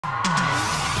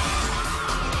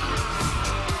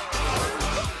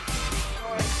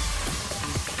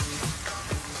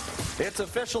It's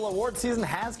official, award season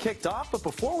has kicked off, but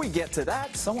before we get to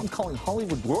that, someone's calling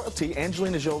Hollywood royalty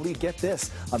Angelina Jolie, get this,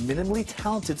 a minimally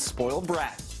talented spoiled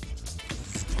brat.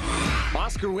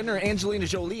 Oscar winner Angelina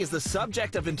Jolie is the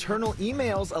subject of internal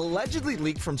emails allegedly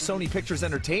leaked from Sony Pictures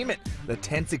Entertainment. The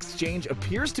tense exchange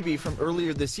appears to be from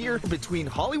earlier this year between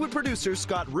Hollywood producer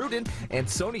Scott Rudin and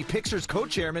Sony Pictures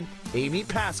co-chairman Amy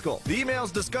Pascal. The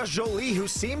emails discuss Jolie, who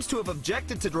seems to have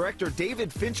objected to director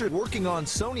David Fincher working on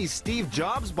Sony's Steve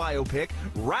Jobs biopic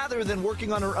rather than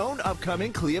working on her own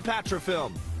upcoming Cleopatra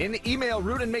film. In the email,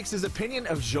 Rudin makes his opinion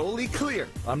of Jolie clear.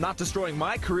 "I'm not destroying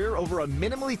my career over a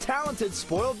minimally talented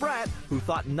spoiled brat who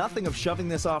thought nothing of shoving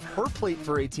this off her plate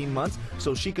for 18 months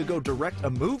so she could go direct a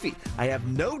movie. I have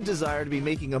no desire to be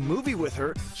making a movie with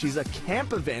her. She's a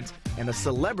camp event and a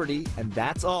celebrity, and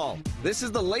that's all." This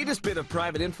is the latest bit of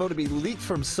private info to be leaked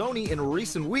from Sony in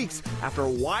recent weeks after a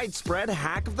widespread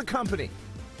hack of the company.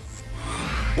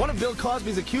 One of Bill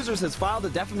Cosby's accusers has filed a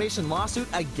defamation lawsuit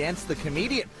against the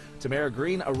comedian. Tamara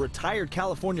Green, a retired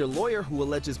California lawyer who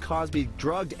alleges Cosby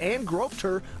drugged and groped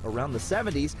her around the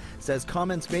 70s, says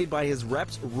comments made by his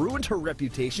reps ruined her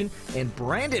reputation and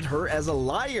branded her as a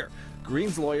liar.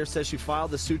 Green's lawyer says she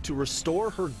filed the suit to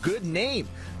restore her good name.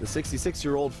 The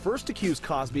 66-year-old first accused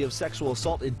Cosby of sexual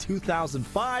assault in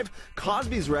 2005.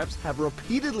 Cosby's reps have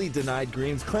repeatedly denied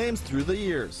Green's claims through the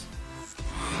years.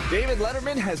 David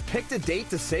Letterman has picked a date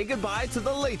to say goodbye to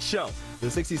The Late Show. The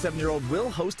 67-year-old will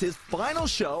host his final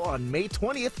show on May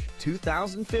 20th,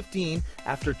 2015,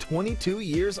 after 22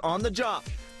 years on the job.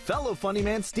 Fellow funny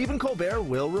man Stephen Colbert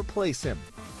will replace him.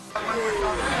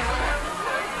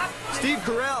 Steve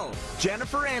Carell,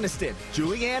 Jennifer Aniston,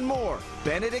 Julianne Moore,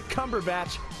 Benedict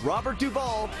Cumberbatch, Robert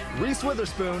Duvall, Reese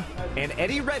Witherspoon, and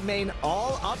Eddie Redmayne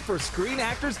all up for Screen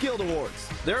Actors Guild Awards.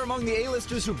 They're among the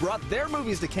A-listers who brought their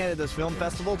movies to Canada's Film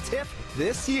Festival TIFF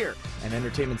this year, and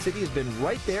Entertainment City has been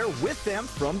right there with them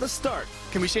from the start.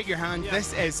 Can we shake your hand? Yeah.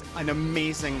 This is an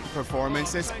amazing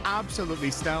performance. It's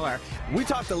absolutely stellar. We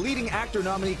talked to leading actor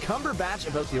nominee Cumberbatch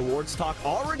about the awards talk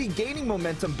already gaining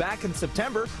momentum back in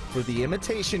September for The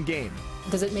Imitation Game.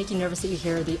 Does it make you nervous that you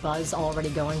hear the buzz already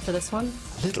going for this one?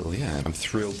 A little, yeah. I'm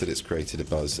thrilled that it's created a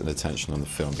buzz and attention on the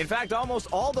film. In fact, almost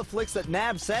all the flicks that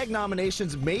nabbed SAG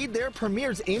nominations made their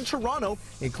premieres in Toronto,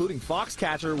 including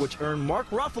Foxcatcher, which earned Mark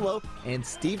Ruffalo and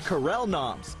Steve Carell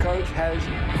noms. Coach has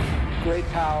great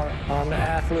power on the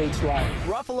athlete's life.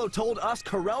 Ruffalo told us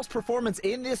Carell's performance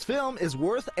in this film is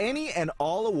worth any and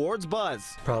all awards buzz.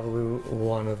 Probably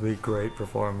one of the great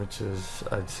performances,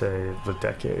 I'd say, of the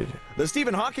decade. The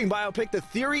Stephen Hawking biopic, The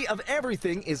Theory of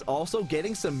Everything, is also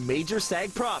getting some major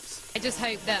SAG props. I just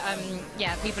hope that,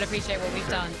 people appreciate what we've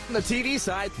done. On the TV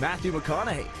side, Matthew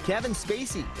McConaughey, Kevin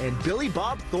Spacey, and Billy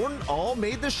Bob Thornton all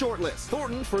made the shortlist.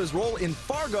 Thornton for his role in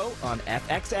Fargo on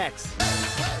FXX.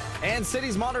 And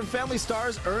City's Modern Family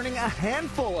stars earning a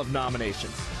handful of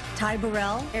nominations. Ty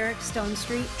Burrell, Eric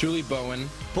Stonestreet, Julie Bowen.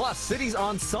 Plus, City's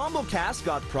ensemble cast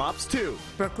got props too.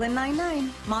 Brooklyn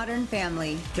Nine-Nine, Modern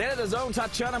Family. Canada's own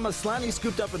Tatiana Maslany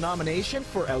scooped up a nomination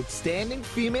for Outstanding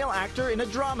Female Actor in a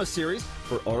Drama Series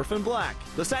for Orphan Black.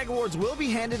 The SAG Awards will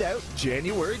be handed out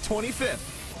January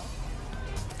 25th.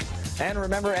 And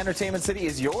remember, Entertainment City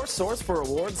is your source for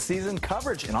awards season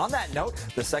coverage. And on that note,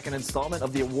 the second installment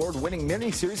of the award-winning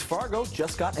miniseries Fargo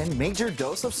just got a major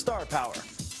dose of star power.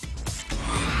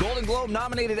 Golden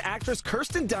Globe-nominated actress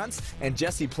Kirsten Dunst and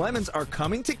Jesse Plemons are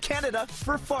coming to Canada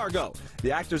for Fargo.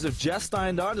 The actors have just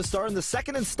signed on to star in the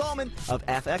second installment of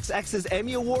FXX's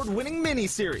Emmy Award-winning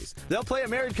miniseries. They'll play a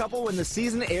married couple when the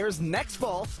season airs next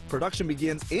fall. Production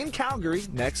begins in Calgary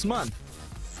next month.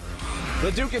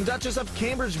 The Duke and Duchess of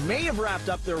Cambridge may have wrapped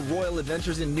up their royal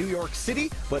adventures in New York City,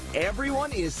 but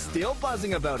everyone is still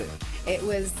buzzing about it. It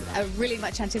was a really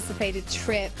much anticipated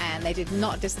trip, and they did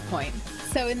not disappoint.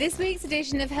 So in this week's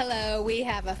edition of Hello, we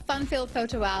have a fun-filled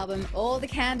photo album, all the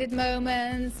candid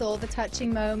moments, all the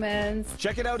touching moments.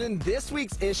 Check it out in this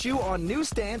week's issue on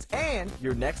newsstands and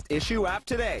your next issue app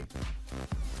today.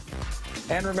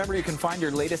 And remember, you can find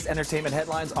your latest entertainment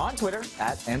headlines on Twitter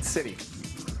 @NCity.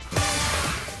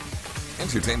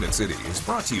 Entertainment City is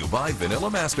brought to you by Vanilla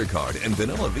MasterCard and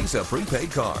Vanilla Visa prepaid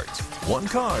cards. One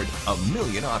card, a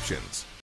million options.